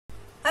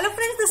Hello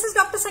friends, this is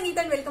Dr. Sangeeta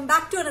and welcome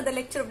back to another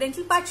lecture of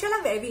Dental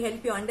Pathshala where we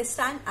help you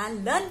understand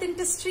and learn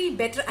dentistry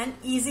better and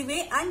easy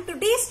way. And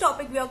today's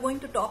topic we are going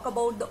to talk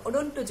about the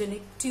odontogenic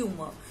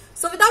tumor.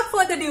 So without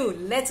further ado,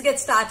 let's get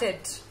started.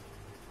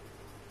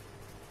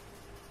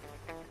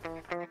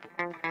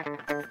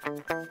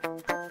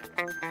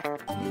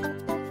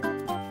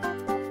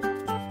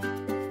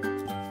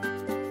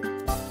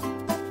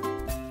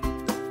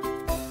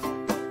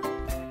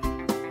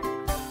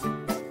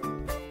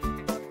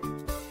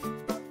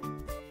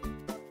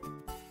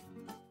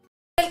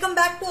 Welcome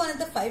back to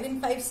another 5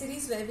 in 5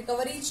 series where we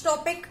cover each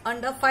topic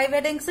under 5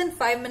 headings in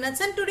 5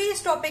 minutes, and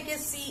today's topic is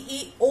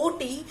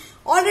CEOT.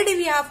 Already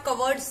we have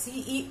covered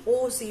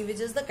CEOC, which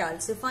is the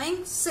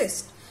calcifying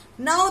cyst.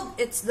 Now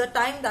it's the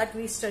time that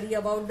we study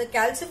about the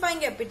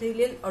calcifying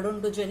epithelial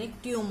odontogenic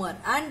tumor.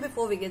 And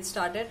before we get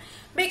started,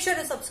 make sure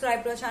to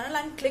subscribe to our channel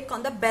and click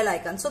on the bell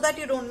icon so that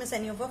you don't miss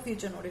any of our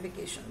future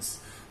notifications.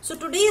 So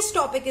today's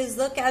topic is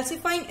the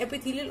calcifying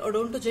epithelial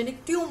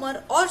odontogenic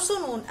tumor, also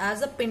known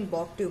as a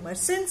Pinbock tumor,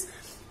 since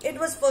it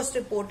was first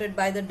reported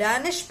by the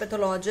Danish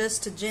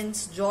pathologist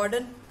Jens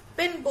Jordan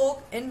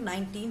Pinbock in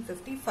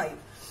 1955.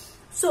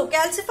 So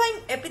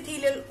calcifying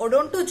epithelial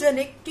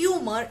odontogenic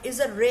tumor is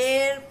a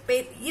rare,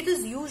 it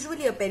is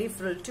usually a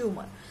peripheral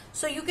tumor.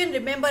 So you can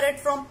remember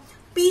it from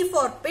P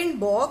for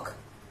Pinbock,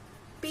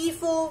 P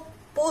for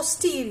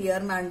posterior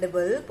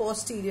mandible,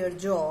 posterior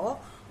jaw,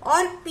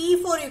 or P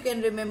for you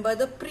can remember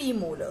the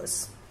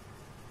premolars,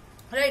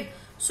 right?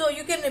 So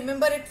you can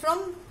remember it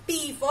from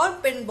P for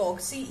Pinbock,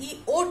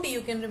 CEOT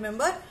you can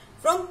remember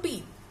from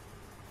P.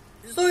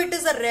 So it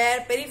is a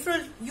rare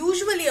peripheral,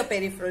 usually a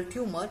peripheral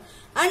tumor,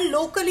 and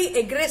locally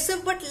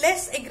aggressive but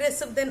less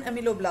aggressive than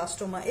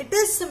amyloblastoma. It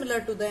is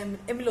similar to the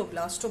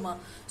amyloblastoma,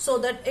 so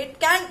that it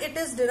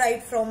is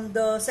derived from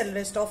the cell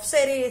rest of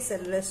serrae,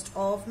 cell rest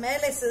of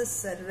myelitis,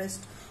 cell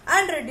rest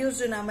and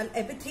reduced enamel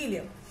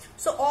epithelium.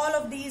 So all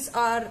of these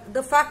are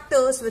the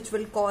factors which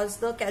will cause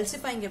the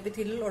calcifying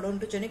epithelial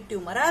odontogenic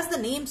tumor. As the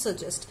name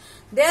suggests,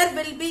 there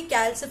will be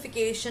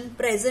calcification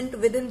present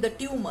within the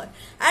tumor,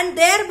 and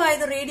thereby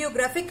the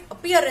radiographic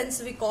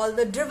appearance we call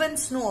the driven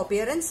snow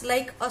appearance.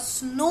 Like a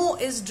snow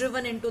is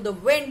driven into the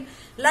wind,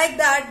 like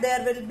that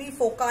there will be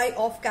foci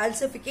of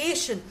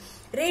calcification,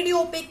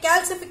 radiopaque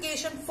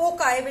calcification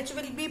foci, which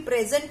will be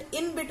present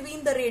in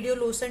between the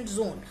radiolucent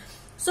zone.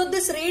 So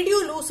this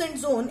radiolucent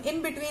zone,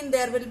 in between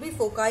there will be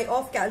foci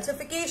of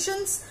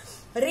calcifications,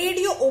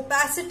 radio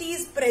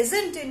opacities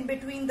present in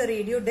between the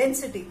radio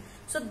density.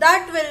 So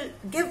that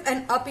will give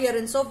an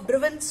appearance of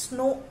driven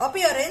snow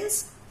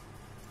appearance,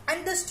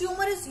 and this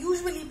tumor is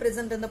usually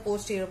present in the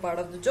posterior part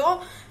of the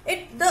jaw.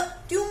 The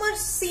tumor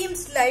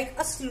seems like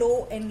a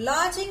slow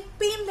enlarging,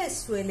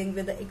 painless swelling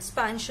with the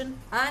expansion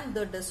and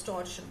the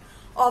distortion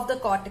of the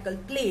cortical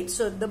plate.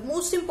 So the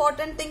most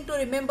important thing to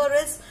remember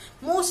is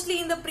mostly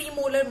in the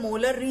premolar,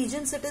 molar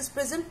regions it is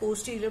present,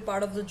 posterior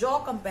part of the jaw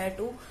compared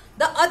to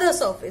the other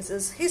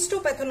surfaces.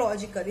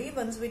 Histopathologically,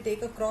 once we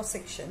take a cross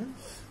section,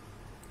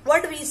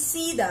 what we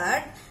see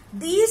that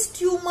these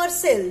tumor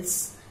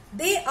cells,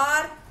 they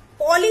are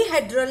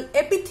polyhedral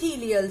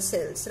epithelial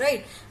cells,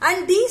 right?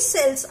 And these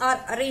cells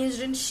are arranged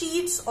in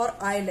sheets or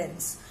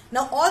islands.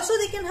 Now also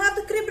they can have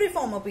the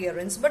cribriform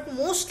appearance, but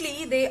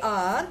mostly they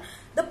are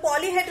the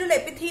polyhedral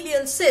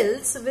epithelial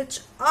cells which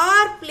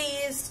are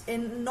placed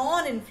in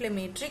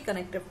non-inflammatory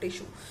connective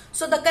tissue.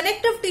 So the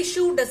connective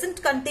tissue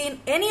doesn't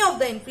contain any of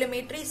the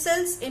inflammatory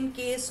cells in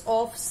case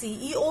of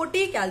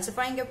CEOT,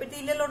 calcifying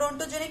epithelial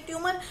odontogenic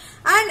tumor.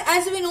 And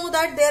as we know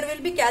that there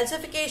will be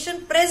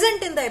calcification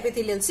present in the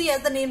epithelial. See,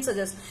 as the name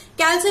suggests,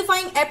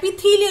 calcifying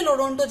epithelial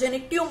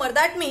odontogenic tumor,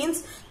 that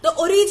means the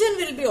origin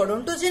will be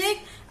odontogenic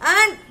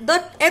and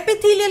the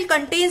epithelial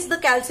contains the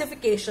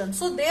calcification.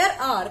 So there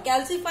are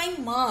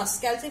calcifying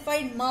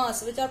calcified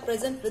mass which are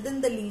present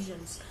within the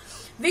lesions.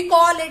 We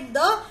call it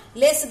the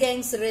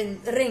Lesgang's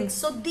rings.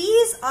 So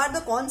these are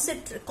the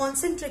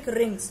concentric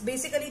rings.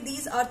 Basically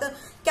these are the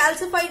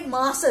calcified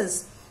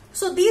masses.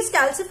 So these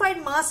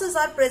calcified masses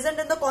are present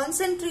in the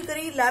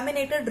concentrically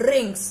laminated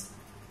rings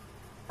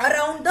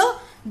around the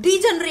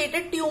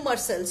degenerated tumor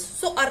cells.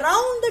 So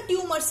around the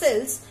tumor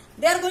cells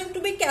there are going to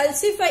be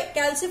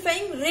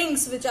calcifying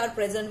rings which are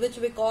present, which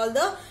we call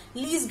the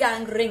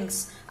Lesgang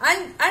rings.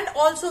 And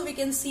also we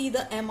can see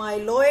the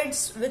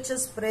amyloids which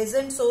is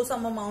present. So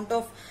some amount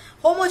of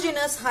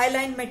homogeneous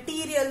hyaline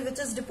material which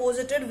is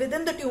deposited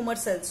within the tumor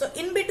cells. So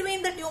in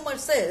between the tumor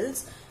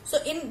cells,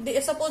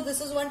 suppose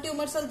this is one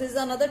tumor cell, this is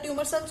another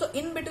tumor cell. So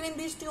in between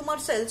these tumor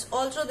cells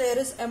also there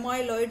is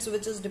amyloids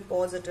which is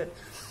deposited.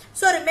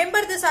 So remember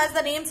this, as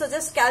the name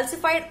suggests,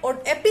 calcified or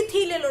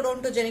epithelial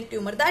odontogenic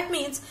tumor. That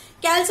means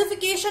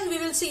calcification we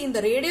will see in the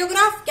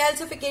radiograph,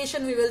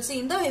 calcification we will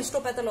see in the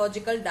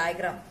histopathological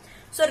diagram.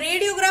 So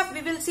radiograph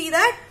we will see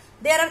that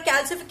there are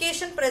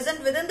calcification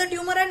present within the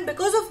tumor, and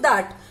because of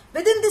that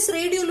within this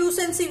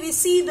radiolucency we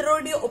see the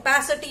radio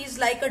opacity is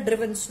like a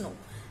driven snow.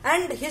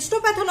 And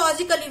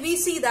histopathologically we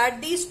see that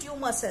these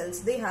tumor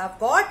cells, they have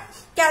got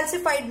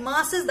calcified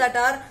masses that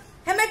are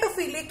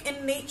hematophilic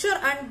in nature,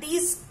 and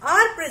these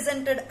are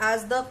presented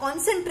as the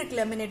concentric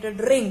laminated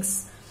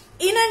rings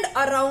in and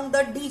around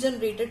the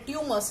degenerated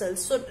tumor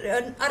cells. So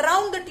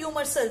around the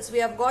tumor cells we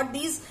have got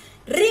these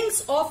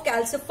rings of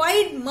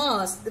calcified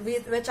mass,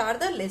 which are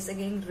the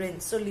Liesegang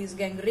rings. So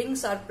Liesegang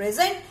rings are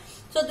present.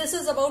 So this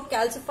is about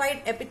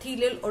calcified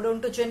epithelial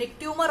odontogenic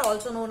tumor,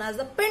 also known as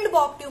the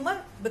Pindborg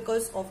tumor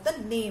because of the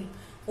name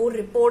who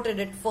reported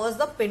it first,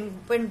 the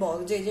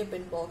Pindborg, J.J.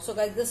 Pindborg. So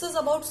guys, this is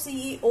about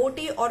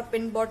CEOT or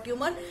Pindborg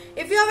tumor.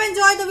 If you have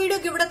enjoyed the video,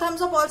 give it a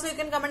thumbs up. Also, you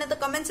can comment in the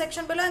comment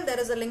section below, and there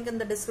is a link in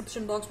the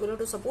description box below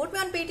to support me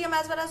on Paytm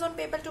as well as on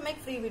PayPal to make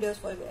free videos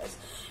for you guys.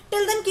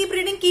 Till then, keep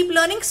reading, keep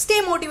learning,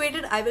 stay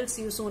motivated. I will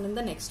see you soon in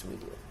the next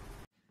video.